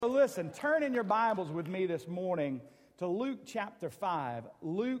listen, turn in your Bibles with me this morning to Luke chapter 5.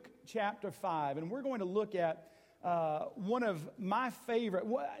 Luke chapter 5. And we're going to look at one of my favorite,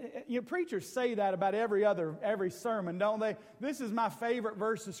 preachers say that about every sermon, don't they? This is my favorite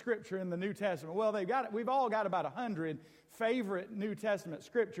verse of Scripture in the New Testament. Well, we've all got about 100 favorite New Testament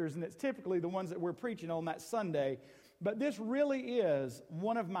Scriptures, and it's typically the ones that we're preaching on that Sunday. But this really is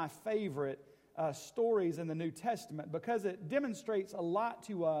one of my favorite stories in the New Testament because it demonstrates a lot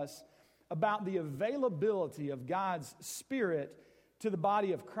to us about the availability of God's Spirit to the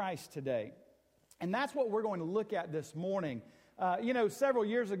body of Christ today. And that's what we're going to look at this morning. Several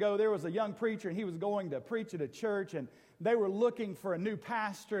years ago, there was a young preacher, and he was going to preach at a church, and they were looking for a new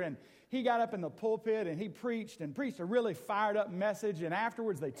pastor, and he got up in the pulpit, and he preached a really fired-up message, and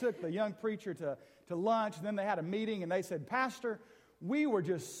afterwards they took the young preacher to lunch, and then they had a meeting, and they said, "Pastor, we were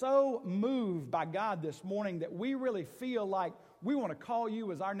just so moved by God this morning that we really feel like we want to call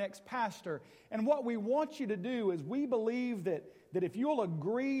you as our next pastor. And what we want you to do is we believe that if you'll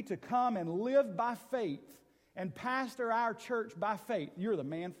agree to come and live by faith and pastor our church by faith, you're the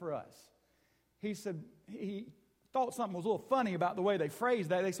man for us." He said, he thought something was a little funny about the way they phrased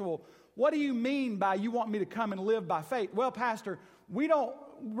that. They said, "Well, what do you mean by you want me to come and live by faith?" "Well, Pastor, we don't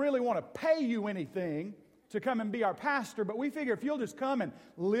really want to pay you anything to come and be our pastor, but we figure if you'll just come and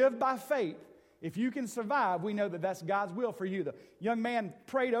live by faith, if you can survive, we know that that's God's will for you." The young man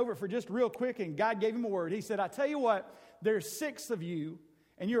prayed over it for just real quick, and God gave him a word. He said, "I tell you what, there's 6 of you,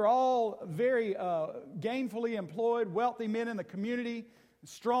 and you're all very gainfully employed, wealthy men in the community,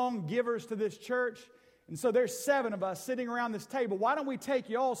 strong givers to this church. And so there's 7 of us sitting around this table. Why don't we take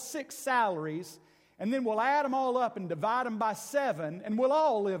you all 6 salaries, and then we'll add them all up and divide them by 7, and we'll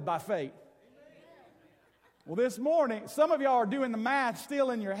all live by faith." Well, this morning, some of y'all are doing the math still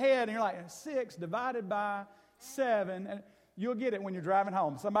in your head, and you're like, 6 divided by 7, and you'll get it when you're driving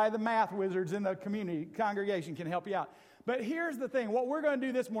home. Somebody, the math wizards in the community congregation, can help you out. But here's the thing. What we're going to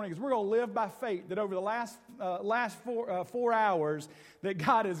do this morning is we're going to live by faith that over the last 4 hours that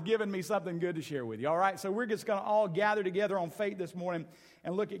God has given me something good to share with you, all right? So we're just going to all gather together on faith this morning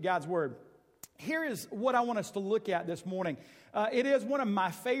and look at God's Word. Here is what I want us to look at this morning. It is one of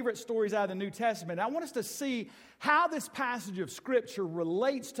my favorite stories out of the New Testament. I want us to see how this passage of Scripture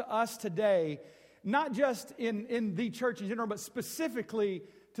relates to us today, not just in the church in general, but specifically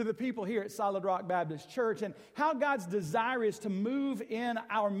to the people here at Solid Rock Baptist Church, and how God's desire is to move in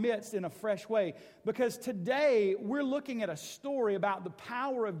our midst in a fresh way. Because today we're looking at a story about the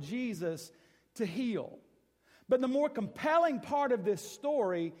power of Jesus to heal. But the more compelling part of this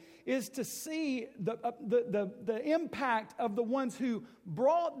story is to see the impact of the ones who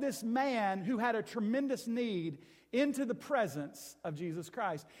brought this man who had a tremendous need into the presence of Jesus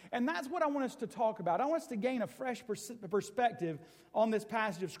Christ. And that's what I want us to talk about. I want us to gain a fresh perspective on this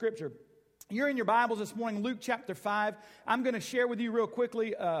passage of Scripture. You're in your Bibles this morning, Luke chapter 5. I'm going to share with you real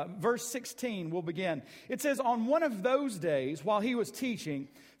quickly, verse 16 we'll begin. It says, "On one of those days, while he was teaching,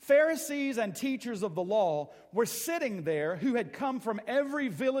 Pharisees and teachers of the law were sitting there who had come from every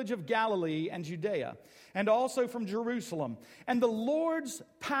village of Galilee and Judea, and also from Jerusalem. And the Lord's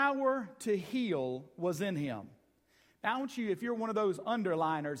power to heal was in him." Now, I want you, if you're one of those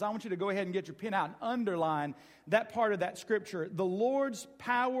underliners, I want you to go ahead and get your pen out and underline that part of that scripture. The Lord's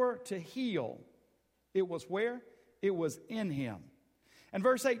power to heal. It was where? It was in him. And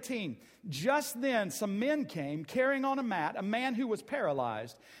verse 18, "Just then some men came carrying on a mat a man who was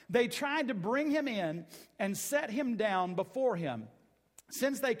paralyzed. They tried to bring him in and set him down before him.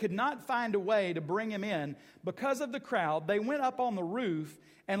 Since they could not find a way to bring him in because of the crowd, they went up on the roof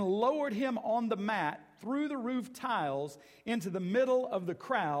and lowered him on the mat through the roof tiles into the middle of the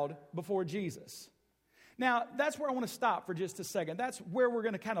crowd before Jesus." Now, that's where I want to stop for just a second. That's where we're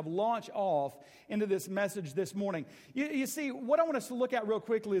going to kind of launch off into this message this morning. You see, what I want us to look at real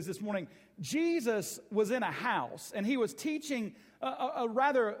quickly is this morning, Jesus was in a house, and he was teaching a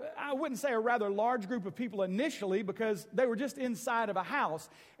rather, I wouldn't say a rather large group of people initially, because they were just inside of a house.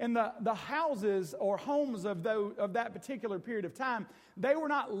 And the houses or homes of that particular period of time, they were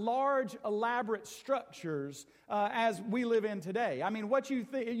not large, elaborate structures as we live in today. I mean, what you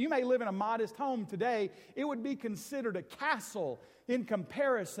think, you may live in a modest home today, it would be considered a castle in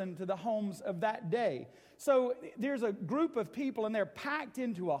comparison to the homes of that day. So there's a group of people, and they're packed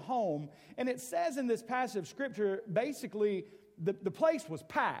into a home. And it says in this passage of Scripture, basically, the place was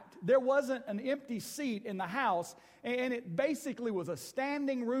packed. There wasn't an empty seat in the house, and it basically was a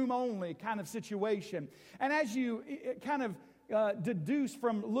standing room only kind of situation. And as you kind of deduce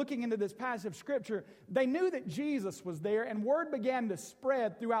from looking into this passage of Scripture, they knew that Jesus was there, and word began to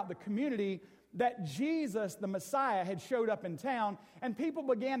spread throughout the community that Jesus, the Messiah, had showed up in town, and people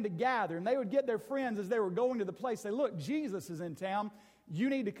began to gather, and they would get their friends as they were going to the place, say, look, Jesus is in town. You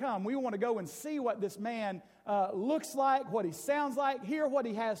need to come. We want to go and see what this man looks like, what he sounds like, hear what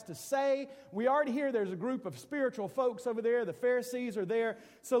he has to say. We already hear there's a group of spiritual folks over there. The Pharisees are there.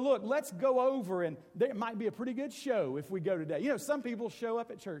 So look, let's go over, and there might be a pretty good show if we go today. You know, some people show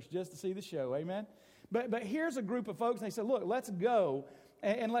up at church just to see the show, amen? But here's a group of folks, and they said, look, let's go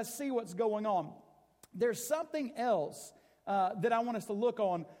and let's see what's going on. There's something else that I want us to look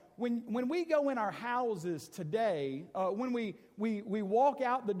on. When we go in our houses today, when we walk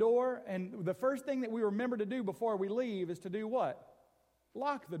out the door, and the first thing that we remember to do before we leave is to do what?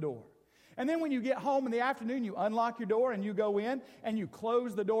 Lock the door. And then when you get home in the afternoon, you unlock your door and you go in and you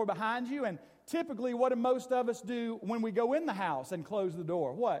close the door behind you. And typically what do most of us do when we go in the house and close the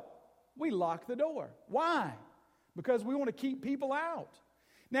door? What? We lock the door. Why? Because we want to keep people out.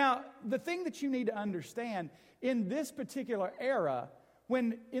 Now, the thing that you need to understand, in this particular era,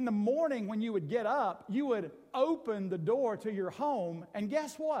 when in the morning when you would get up, you would open the door to your home, and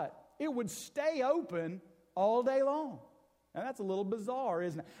guess what? It would stay open all day long. Now, that's a little bizarre,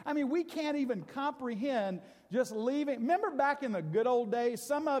 isn't it? I mean, we can't even comprehend just leaving. Remember back in the good old days,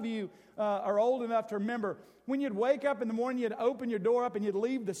 some of you are old enough to remember, when you'd wake up in the morning, you'd open your door up and you'd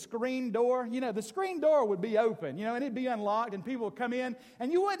leave the screen door. You know, the screen door would be open, you know, and it'd be unlocked, and people would come in,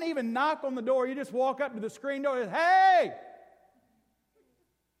 and you wouldn't even knock on the door. You just walk up to the screen door and say, hey!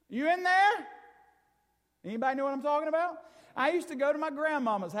 You in there? Anybody know what I'm talking about? I used to go to my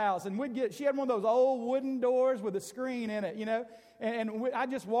grandmama's house, and she had one of those old wooden doors with a screen in it, you know, and I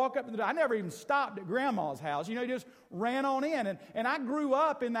just walk up to the door. I never even stopped at grandma's house, you know, just ran on in. And I grew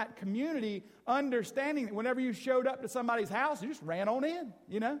up in that community understanding that whenever you showed up to somebody's house, you just ran on in,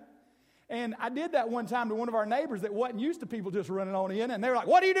 you know. And I did that one time to one of our neighbors that wasn't used to people just running on in, and they were like,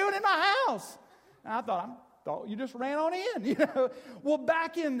 what are you doing in my house? And I thought you just ran on in, you know. Well,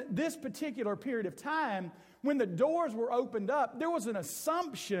 back in this particular period of time, when the doors were opened up, there was an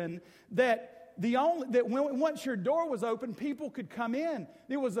assumption that once your door was open, people could come in.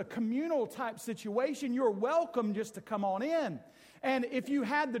 It was a communal type situation. You're welcome just to come on in. And if you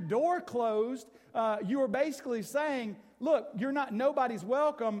had the door closed, you were basically saying, look, nobody's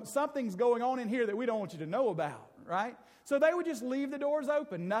welcome. Something's going on in here that we don't want you to know about, right? So they would just leave the doors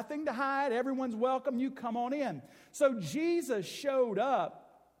open. Nothing to hide. Everyone's welcome. You come on in. So Jesus showed up,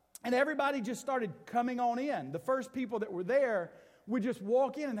 and everybody just started coming on in. The first people that were there would just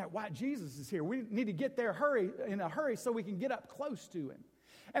walk in and that, wow, Jesus is here. We need to get there in a hurry so we can get up close to him.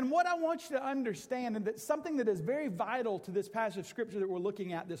 And what I want you to understand, and that's something that is very vital to this passage of Scripture that we're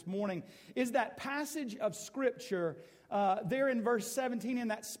looking at this morning, is that passage of Scripture there in verse 17, in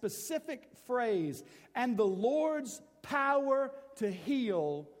that specific phrase, and the Lord's power to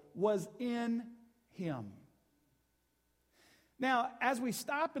heal was in him. Now, as we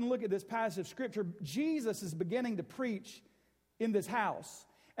stop and look at this passage of Scripture, Jesus is beginning to preach in this house.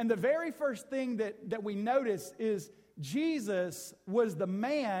 And the very first thing that we notice is Jesus was the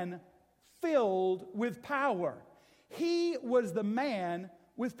man filled with power. He was the man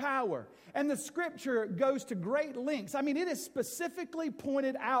with power. And the Scripture goes to great lengths. I mean, it is specifically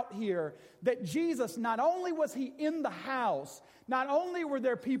pointed out here that Jesus, not only was he in the house, not only were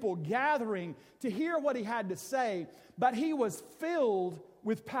there people gathering to hear what he had to say, but he was filled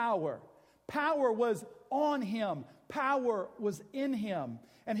with power. Power was on him. Power was in him.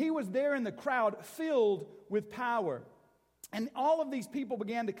 And he was there in the crowd filled with power. And all of these people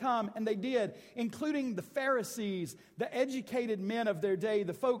began to come, and they did, including the Pharisees, the educated men of their day,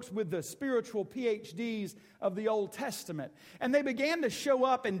 the folks with the spiritual PhDs of the Old Testament. And they began to show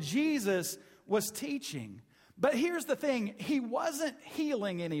up, and Jesus was teaching. But here's the thing, he wasn't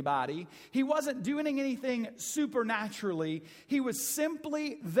healing anybody. He wasn't doing anything supernaturally. He was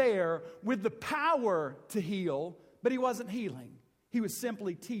simply there with the power to heal, but he wasn't healing. He was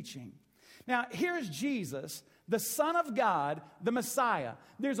simply teaching. Now, here's Jesus, the Son of God, the Messiah.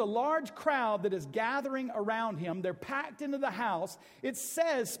 There's a large crowd that is gathering around him. They're packed into the house. It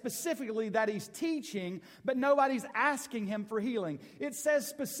says specifically that he's teaching, but nobody's asking him for healing. It says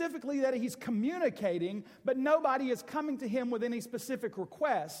specifically that he's communicating, but nobody is coming to him with any specific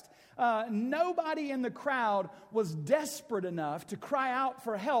request. Nobody in the crowd was desperate enough to cry out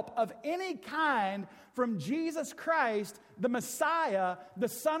for help of any kind from Jesus Christ, the Messiah, the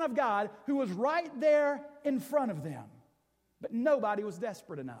Son of God, who was right there in front of them. But nobody was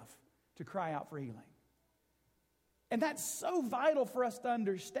desperate enough to cry out for healing. And that's so vital for us to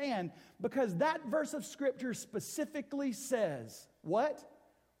understand, because that verse of Scripture specifically says, what?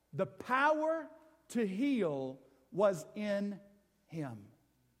 The power to heal was in him.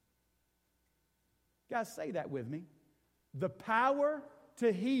 Guys, say that with me. The power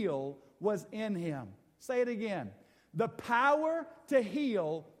to heal was in him. Say it again. The power to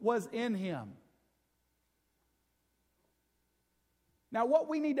heal was in him. Now, what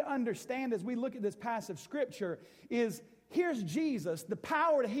we need to understand as we look at this passage of Scripture is here's Jesus. The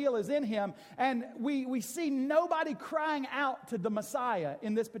power to heal is in him. And we see nobody crying out to the Messiah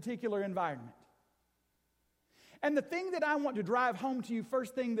in this particular environment. And the thing that I want to drive home to you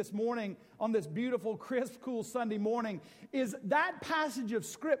first thing this morning on this beautiful, crisp, cool Sunday morning is that passage of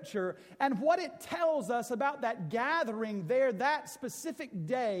Scripture and what it tells us about that gathering there that specific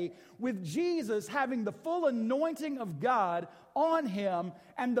day with Jesus having the full anointing of God on him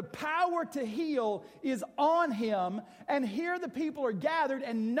and the power to heal is on him. And here the people are gathered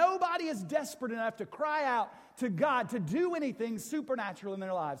and nobody is desperate enough to cry out to God to do anything supernatural in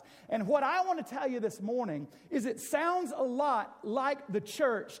their lives. And what I want to tell you this morning is it sounds a lot like the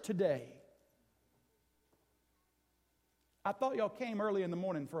church today. I thought y'all came early in the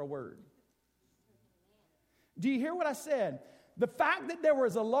morning for a word. Do you hear what I said? The fact that there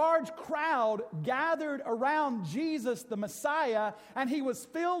was a large crowd gathered around Jesus, the Messiah, and he was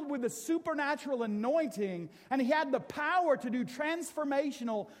filled with the supernatural anointing, and he had the power to do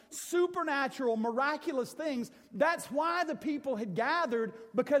transformational, supernatural, miraculous things. That's why the people had gathered,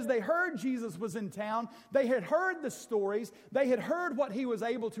 because they heard Jesus was in town. They had heard the stories. They had heard what he was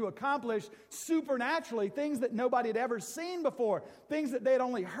able to accomplish supernaturally, things that nobody had ever seen before, things that they had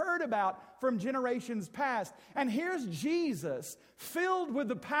only heard about from generations past. And here's Jesus filled with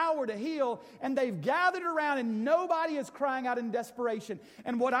the power to heal, and they've gathered around and nobody is crying out in desperation.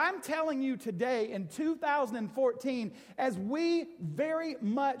 And what I'm telling you today in 2014, as we very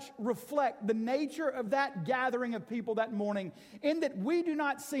much reflect the nature of that gathering of people that morning, in that we do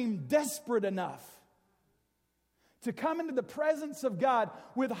not seem desperate enough to come into the presence of God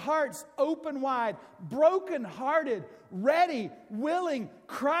with hearts open wide, broken-hearted, ready, willing,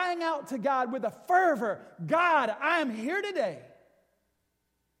 crying out to God with a fervor, God, I am here today.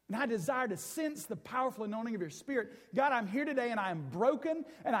 And I desire to sense the powerful anointing of your Spirit. God, I'm here today and I am broken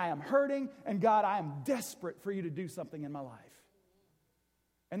and I am hurting. And God, I am desperate for you to do something in my life.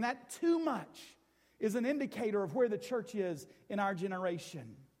 And that too much is an indicator of where the church is in our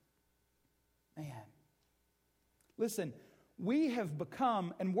generation. Man. Listen, we have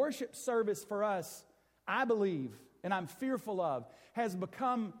become, and worship service for us, I believe, and I'm fearful of, has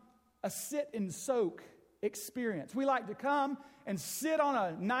become a sit and soak experience. We like to come and sit on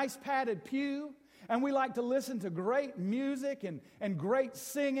a nice padded pew, and we like to listen to great music and great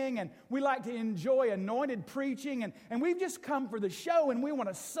singing, and we like to enjoy anointed preaching, and we've just come for the show, and we want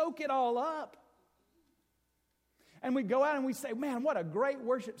to soak it all up. And we go out and we say, man, what a great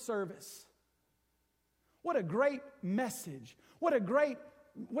worship service. What a great message. What a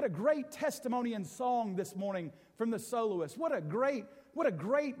great testimony and song this morning from the soloist. What a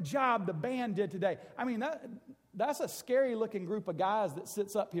great job the band did today. I mean, that's a scary looking group of guys that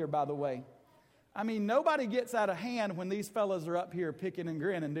sits up here, by the way. I mean, nobody gets out of hand when these fellas are up here picking and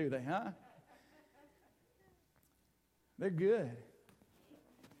grinning, do they, huh? They're good.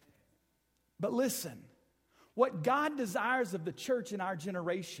 But listen, what God desires of the church in our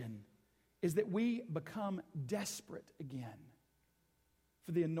generation is that we become desperate again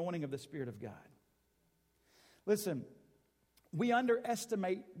for the anointing of the Spirit of God. Listen, we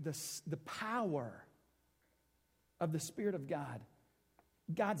underestimate the power of the Spirit of God,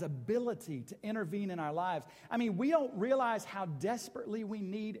 God's ability to intervene in our lives. I mean, we don't realize how desperately we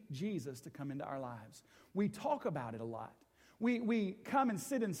need Jesus to come into our lives. We talk about it a lot. We come and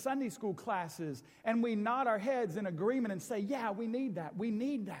sit in Sunday school classes and we nod our heads in agreement and say, yeah, we need that. We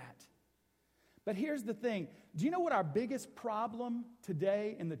need that. But here's the thing. Do you know what our biggest problem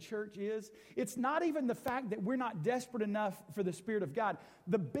today in the church is? It's not even the fact that we're not desperate enough for the Spirit of God.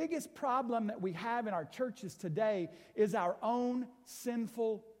 The biggest problem that we have in our churches today is our own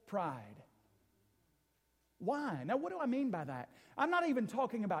sinful pride. Why? Now, what do I mean by that? I'm not even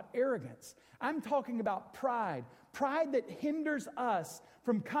talking about arrogance. I'm talking about pride. Pride that hinders us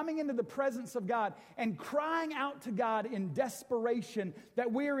from coming into the presence of God and crying out to God in desperation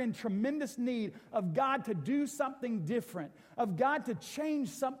that we are in tremendous need of God to do something different, of God to change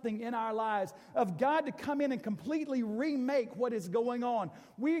something in our lives, of God to come in and completely remake what is going on.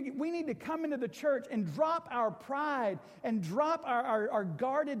 We need to come into the church and drop our pride and drop our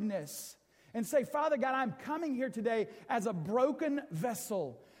guardedness and say, Father God, I'm coming here today as a broken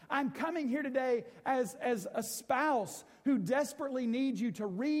vessel. I'm coming here today as a spouse who desperately needs you to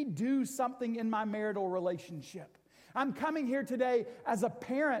redo something in my marital relationship. I'm coming here today as a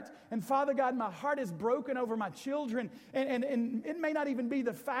parent, and Father God, my heart is broken over my children, and it may not even be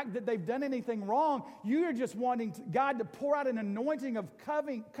the fact that they've done anything wrong. You are just wanting God to pour out an anointing of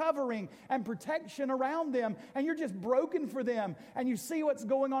covering and protection around them, and you're just broken for them, and you see what's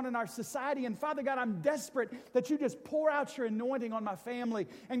going on in our society, and Father God, I'm desperate that you just pour out your anointing on my family,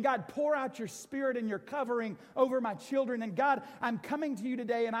 and God, pour out your Spirit and your covering over my children, and God, I'm coming to you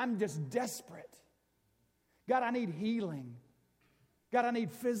today, and I'm just desperate. God, I need healing. God, I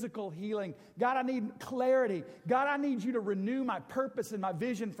need physical healing. God, I need clarity. God, I need you to renew my purpose and my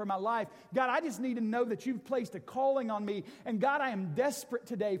vision for my life. God, I just need to know that you've placed a calling on me. And God, I am desperate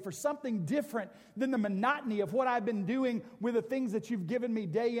today for something different than the monotony of what I've been doing with the things that you've given me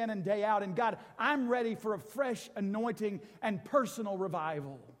day in and day out. And God, I'm ready for a fresh anointing and personal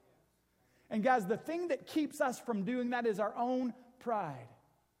revival. And guys, the thing that keeps us from doing that is our own pride.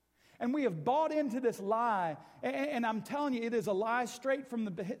 And we have bought into this lie, and I'm telling you, it is a lie straight from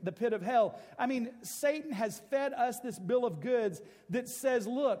the pit of hell. I mean, Satan has fed us this bill of goods that says,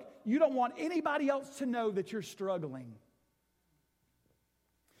 look, you don't want anybody else to know that you're struggling.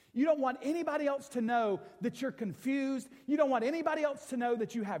 You don't want anybody else to know that you're confused. You don't want anybody else to know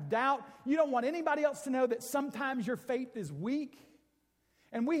that you have doubt. You don't want anybody else to know that sometimes your faith is weak.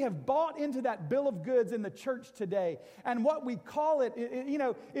 And we have bought into that bill of goods in the church today. And what we call it,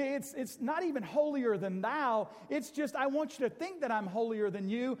 it's not even holier than thou. It's just, I want you to think that I'm holier than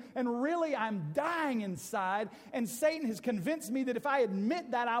you. And really, I'm dying inside. And Satan has convinced me that if I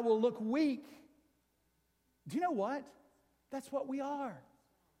admit that, I will look weak. Do you know what? That's what we are.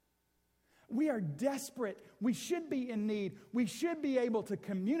 We are desperate. We should be in need. We should be able to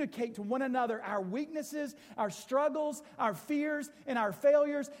communicate to one another our weaknesses, our struggles, our fears, and our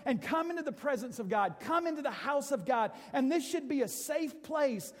failures, and come into the presence of God, come into the house of God. And this should be a safe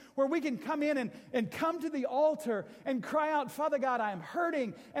place where we can come in and come to the altar and cry out, Father God, I am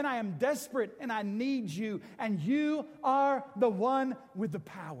hurting, and I am desperate, and I need you, and you are the one with the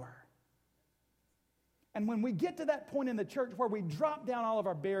power. And when we get to that point in the church where we drop down all of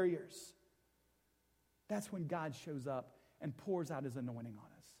our barriers, that's when God shows up and pours out his anointing on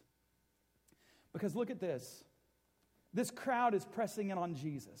us. Because look at this. This crowd is pressing in on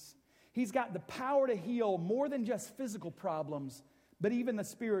Jesus. He's got the power to heal more than just physical problems, but even the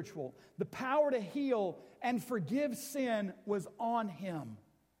spiritual. The power to heal and forgive sin was on him.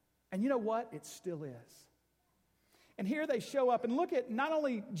 And you know what? It still is. And here they show up, and look at, not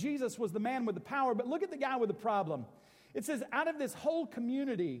only Jesus was the man with the power, but look at the guy with the problem. It says, out of this whole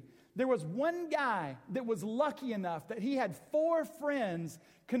community, there was one guy that was lucky enough that he had 4 friends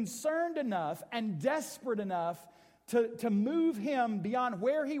concerned enough and desperate enough to move him beyond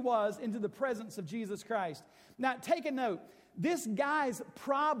where he was into the presence of Jesus Christ. Now, take a note. This guy's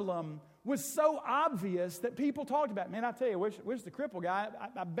problem was so obvious that people talked about it. Man, I tell you, wish the cripple guy,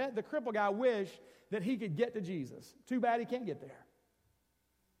 I bet the cripple guy wished that he could get to Jesus. Too bad he can't get there.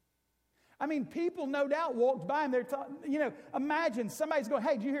 I mean, people no doubt walked by him. Imagine somebody's going,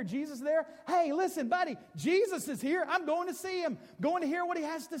 hey, did you hear Jesus there? Hey, listen, buddy, Jesus is here. I'm going to see him, going to hear what he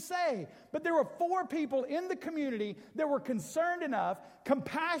has to say. But there were 4 people in the community that were concerned enough,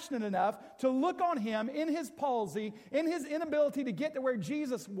 compassionate enough to look on him in his palsy, in his inability to get to where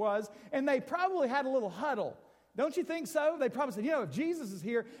Jesus was, and they probably had a little huddle. Don't you think so? They probably said, if Jesus is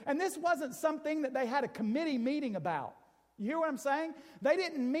here, and this wasn't something that they had a committee meeting about. You hear what I'm saying? They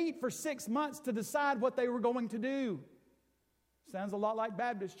didn't meet for 6 months to decide what they were going to do. Sounds a lot like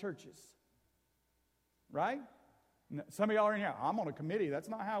Baptist churches. Right? Some of y'all are in here, I'm on a committee. That's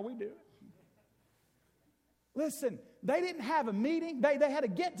not how we do it. Listen, they didn't have a meeting. They had a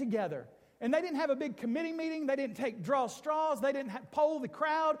get-together. And they didn't have a big committee meeting. They didn't draw straws. They didn't poll the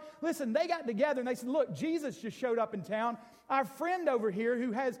crowd. Listen, they got together and they said, look, Jesus just showed up in town. Our friend over here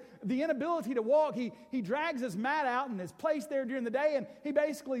who has the inability to walk, he drags his mat out and is placed there during the day, and he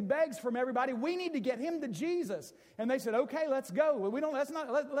basically begs from everybody, we need to get him to Jesus. And they said, okay, let's go.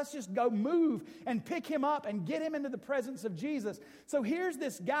 Well, let's just go move and pick him up and get him into the presence of Jesus. So here's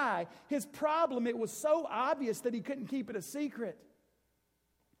this guy. His problem, it was so obvious that he couldn't keep it a secret.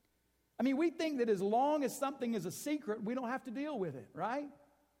 I mean, we think that as long as something is a secret, we don't have to deal with it, right?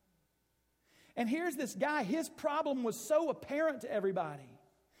 And here's this guy, his problem was so apparent to everybody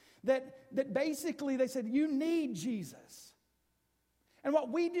that basically they said, you need Jesus. And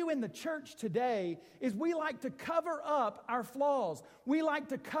what we do in the church today is we like to cover up our flaws. We like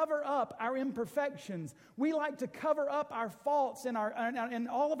to cover up our imperfections. We like to cover up our faults and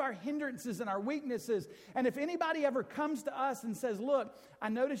all of our hindrances and our weaknesses. And if anybody ever comes to us and says, look, I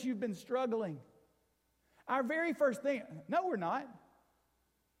notice you've been struggling, our very first thing, no, we're not.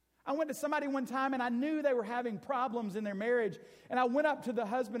 I went to somebody one time and I knew they were having problems in their marriage. And I went up to the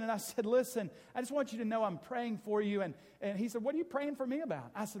husband and I said, listen, I just want you to know I'm praying for you. And he said, what are you praying for me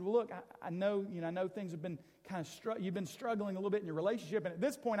about? I said, well, look, I know things have been kind of, you've been struggling a little bit in your relationship. And at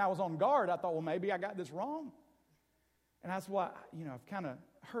this point I was on guard. I thought, well, maybe I got this wrong. And that's why, I've kind of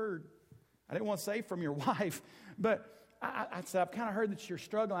heard, I didn't want to say from your wife, but I said, I've kind of heard that you're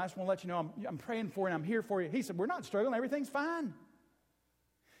struggling. I just want to let you know I'm praying for you and I'm here for you. He said, we're not struggling. Everything's fine.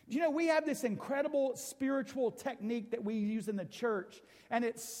 We have this incredible spiritual technique that we use in the church. And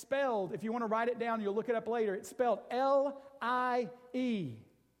it's spelled, if you want to write it down, you'll look it up later. It's spelled L-I-E.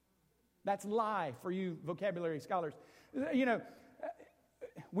 That's lie for you vocabulary scholars.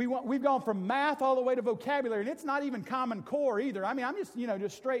 We've gone from math all the way to vocabulary, and it's not even Common Core either. I'm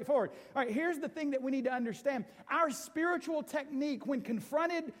just straightforward. All right, here's the thing that we need to understand. Our spiritual technique when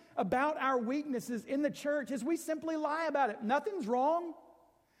confronted about our weaknesses in the church is we simply lie about it. Nothing's wrong.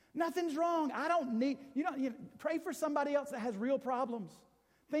 Nothing's wrong. I don't need, pray for somebody else that has real problems.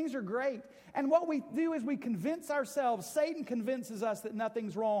 Things are great. And what we do is we convince ourselves, Satan convinces us that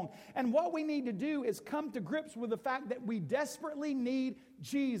nothing's wrong. And what we need to do is come to grips with the fact that we desperately need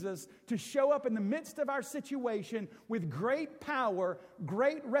Jesus to show up in the midst of our situation with great power,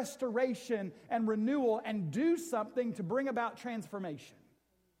 great restoration and renewal, and do something to bring about transformation.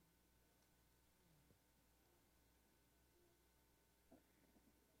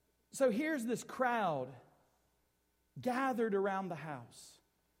 So here's this crowd gathered around the house.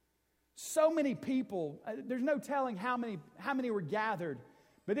 So many people, there's no telling how many were gathered,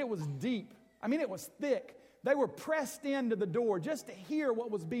 but it was deep. It was thick. They were pressed into the door just to hear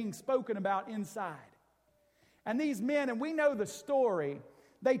what was being spoken about inside. And these men, and we know the story,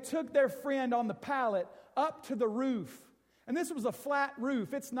 they took their friend on the pallet up to the roof. And this was a flat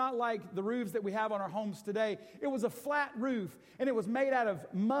roof. It's not like the roofs that we have on our homes today. It was a flat roof, and it was made out of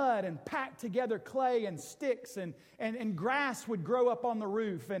mud and packed together clay and sticks, and grass would grow up on the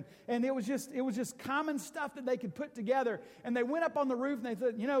roof. And it was just common stuff that they could put together. And they went up on the roof, and they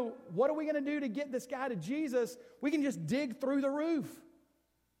said, what are we going to do to get this guy to Jesus? We can just dig through the roof.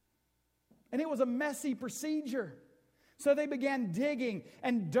 And it was a messy procedure. So they began digging,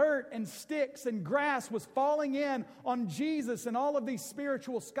 and dirt and sticks and grass was falling in on Jesus and all of these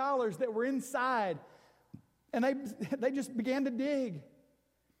spiritual scholars that were inside. And they just began to dig.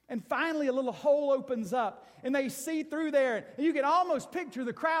 And finally a little hole opens up, and they see through there. And you can almost picture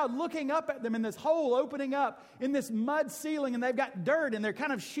the crowd looking up at them in this hole opening up in this mud ceiling, and they've got dirt, and they're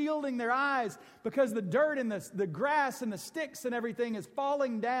kind of shielding their eyes because the dirt and the grass and the sticks and everything is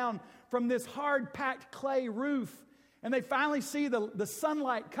falling down from this hard-packed clay roof. And they finally see the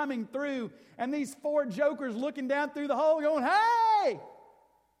sunlight coming through, and these four jokers looking down through the hole going, hey!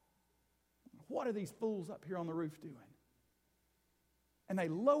 What are these fools up here on the roof doing? And they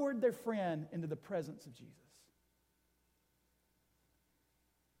lowered their friend into the presence of Jesus.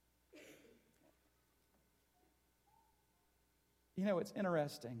 It's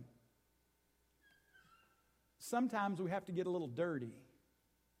interesting. Sometimes we have to get a little dirty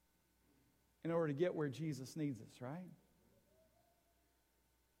in order to get where Jesus needs us, right?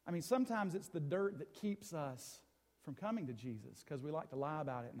 Sometimes it's the dirt that keeps us from coming to Jesus because we like to lie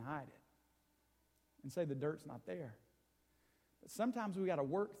about it and hide it and say the dirt's not there. But sometimes we got to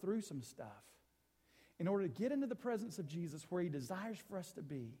work through some stuff in order to get into the presence of Jesus where He desires for us to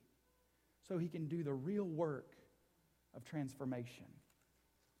be so He can do the real work of transformation.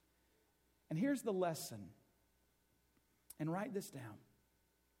 And here's the lesson, and write this down.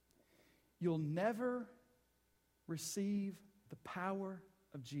 You'll never receive the power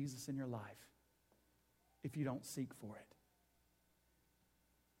of Jesus in your life if you don't seek for it.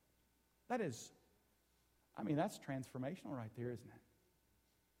 That's transformational right there, isn't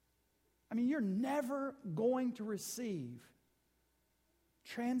it? You're never going to receive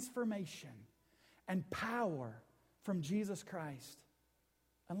transformation and power from Jesus Christ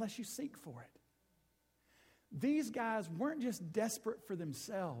unless you seek for it. These guys weren't just desperate for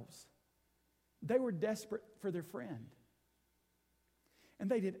themselves. They were desperate for their friend. And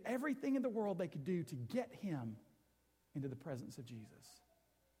they did everything in the world they could do to get him into the presence of Jesus.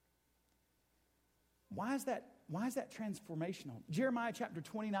 Why is that transformational? Jeremiah chapter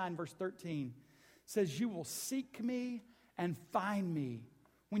 29, verse 13 says, you will seek me and find me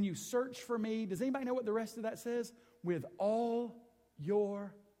when you search for me. Does anybody know what the rest of that says? With all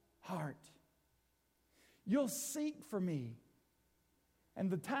your heart. You'll seek for me. And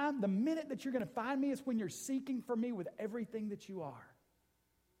the minute that you're going to find me is when you're seeking for me with everything that you are.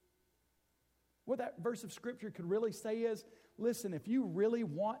 What that verse of Scripture could really say is, listen, if you really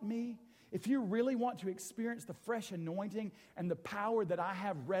want me, if you really want to experience the fresh anointing and the power that I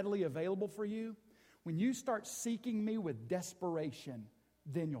have readily available for you, when you start seeking me with desperation,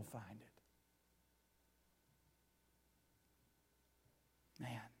 then you'll find it.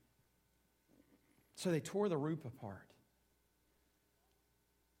 Man. So they tore the roof apart.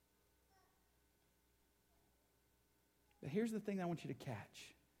 But here's the thing I want you to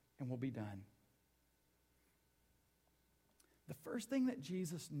catch, and we'll be done. The first thing that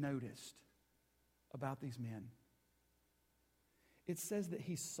Jesus noticed about these men, it says that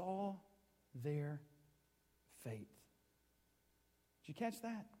he saw their faith. Did you catch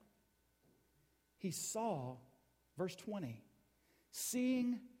that? He saw, verse 20,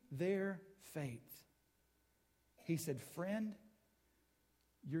 seeing their faith. He said, "Friend,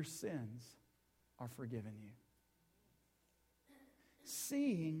 your sins are forgiven you."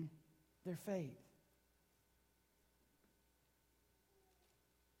 Seeing their faith.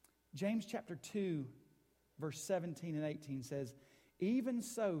 James chapter 2, verse 17 and 18 says, "Even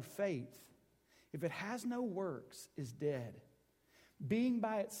so, faith, if it has no works, is dead, being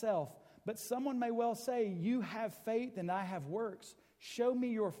by itself. But someone may well say, 'You have faith and I have works. Show me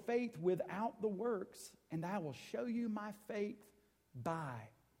your faith without the works, and I will show you my faith by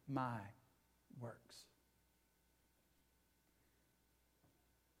my works.'"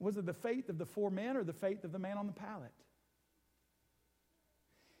 Was it the faith of the four men or the faith of the man on the pallet?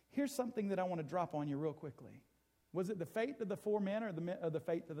 Here's something that I want to drop on you real quickly. Was it the faith of the four men or the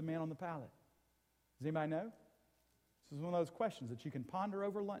faith of the man on the pallet? Does anybody know? This is one of those questions that you can ponder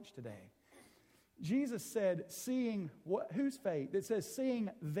over lunch today. Jesus said, seeing whose faith? It says, seeing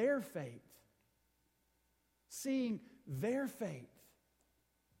their faith. Seeing their faith.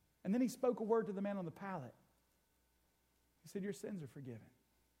 And then he spoke a word to the man on the pallet. He said, "Your sins are forgiven."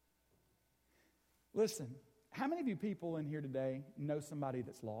 Listen, how many of you people in here today know somebody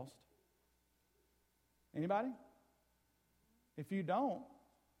that's lost? Anybody? If you don't,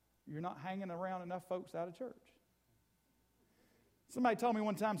 you're not hanging around enough folks out of church. Somebody told me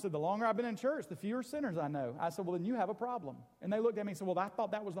one time, said, "The longer I've been in church, the fewer sinners I know." I said, "Well, then you have a problem." And they looked at me and said, "Well, I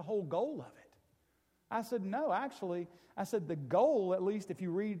thought that was the whole goal of it." I said, "No, actually," I said, "the goal, at least if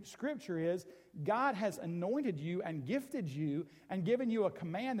you read Scripture, is God has anointed you and gifted you and given you a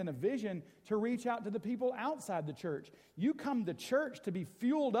command and a vision to reach out to the people outside the church. You come to church to be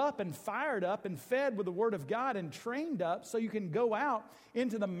fueled up and fired up and fed with the Word of God and trained up so you can go out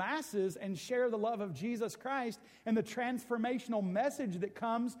into the masses and share the love of Jesus Christ and the transformational message that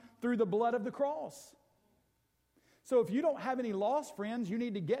comes through the blood of the cross. So if you don't have any lost friends, you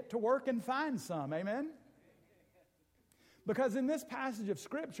need to get to work and find some. Amen? Because in this passage of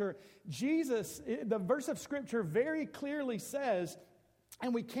Scripture, the verse of Scripture very clearly says,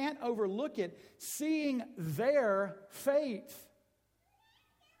 and we can't overlook it, seeing their faith.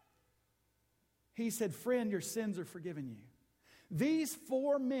 He said, "Friend, your sins are forgiven you." These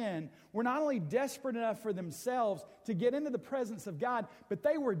four men were not only desperate enough for themselves to get into the presence of God, but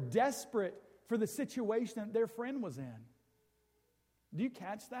they were desperate for the situation that their friend was in. Do you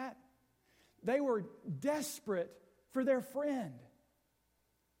catch that? They were desperate for their friend.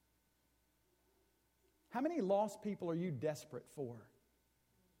 How many lost people are you desperate for?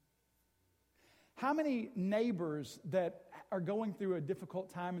 How many neighbors that are going through a difficult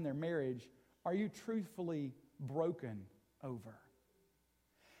time in their marriage are you truthfully broken over?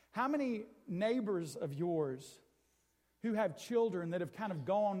 How many neighbors of yours who have children that have kind of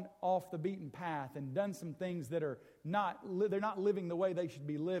gone off the beaten path and done some things that are they're not living the way they should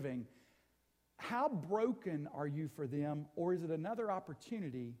be living, how broken are you for them? Or is it another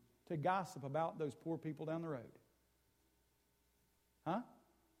opportunity to gossip about those poor people down the road? Huh?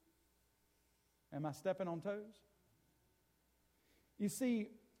 Am I stepping on toes? You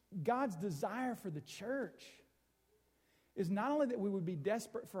see, God's desire for the church is not only that we would be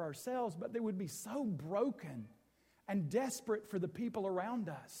desperate for ourselves, but that we would be so broken and desperate for the people around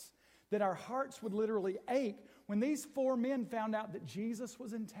us that our hearts would literally ache. When these four men found out that Jesus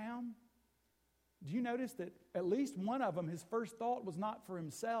was in town, do you notice that at least one of them, his first thought was not for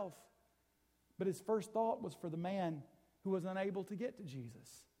himself, but his first thought was for the man who was unable to get to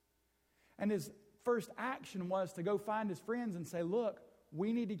Jesus. And his first action was to go find his friends and say, "Look,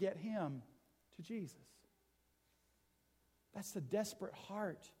 we need to get him to Jesus." That's the desperate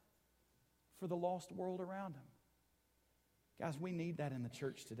heart for the lost world around him. Guys, we need that in the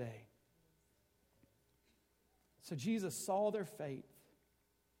church today. So Jesus saw their faith.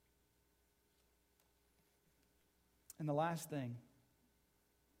 And the last thing,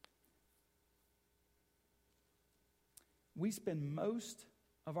 we spend most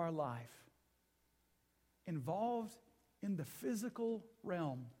of our life involved in the physical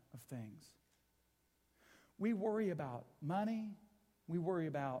realm of things. We worry about money. We worry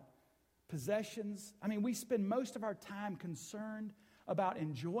about possessions. I mean, we spend most of our time concerned about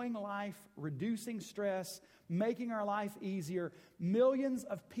enjoying life, reducing stress, making our life easier. Millions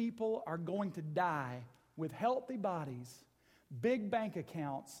of people are going to die with healthy bodies, big bank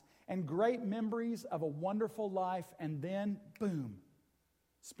accounts, and great memories of a wonderful life, and then, boom,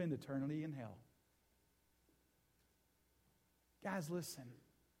 spend eternity in hell. Guys, listen.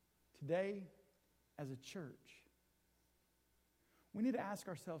 Today, as a church, we need to ask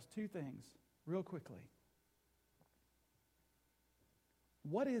ourselves two things real quickly.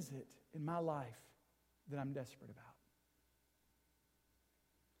 What is it in my life that I'm desperate about?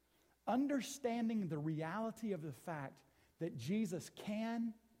 Understanding the reality of the fact that Jesus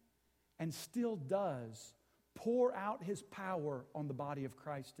can and still does pour out His power on the body of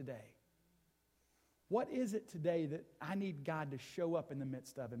Christ today. What is it today that I need God to show up in the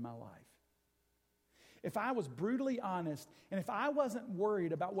midst of in my life? If I was brutally honest, and if I wasn't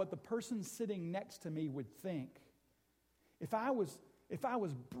worried about what the person sitting next to me would think, if I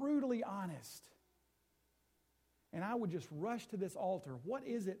was brutally honest, and I would just rush to this altar, what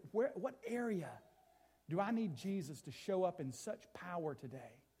is it, what area do I need Jesus to show up in such power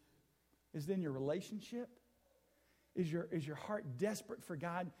today? Is it in your relationship? Is your heart desperate for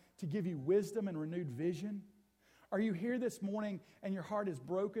God to give you wisdom and renewed vision? Are you here this morning and your heart is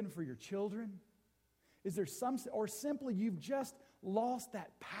broken for your children? Is there or simply you've just lost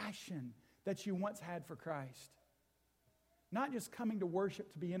that passion that you once had for Christ? Not just coming to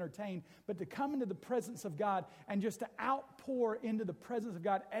worship to be entertained, but to come into the presence of God and just to outpour into the presence of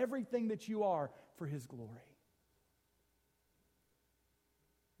God everything that you are for His glory.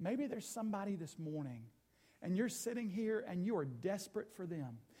 Maybe there's somebody this morning and you're sitting here and you are desperate for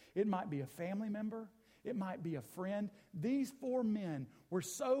them. It might be a family member. It might be a friend. These 4 men were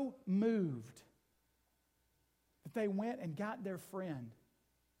so moved that they went and got their friend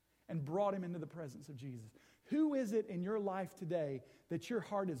and brought him into the presence of Jesus. Who is it in your life today that your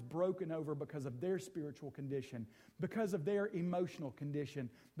heart is broken over because of their spiritual condition, because of their emotional condition,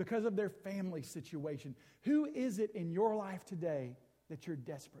 because of their family situation? Who is it in your life today that you're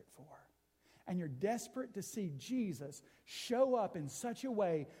desperate for? And you're desperate to see Jesus show up in such a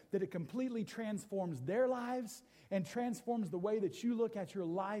way that it completely transforms their lives and transforms the way that you look at your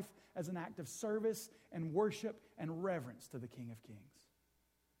life as an act of service and worship and reverence to the King of Kings.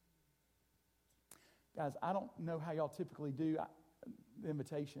 Guys, I don't know how y'all typically do the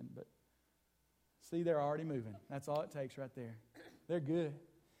invitation, but see, they're already moving. That's all it takes right there. They're good.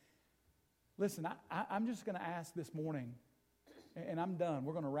 Listen, I'm just going to ask this morning, and I'm done.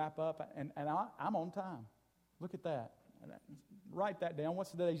 We're going to wrap up, and I'm on time. Look at that. Write that down.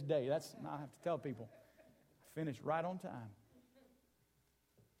 What's today's day? I have to tell people. I finished right on time.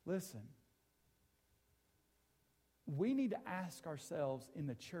 Listen, we need to ask ourselves in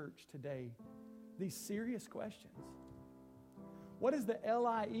the church today these serious questions. What is the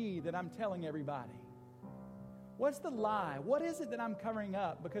LIE that I'm telling everybody? What's the lie? What is it that I'm covering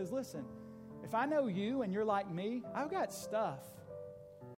up? Because listen, if I know you and you're like me, I've got stuff.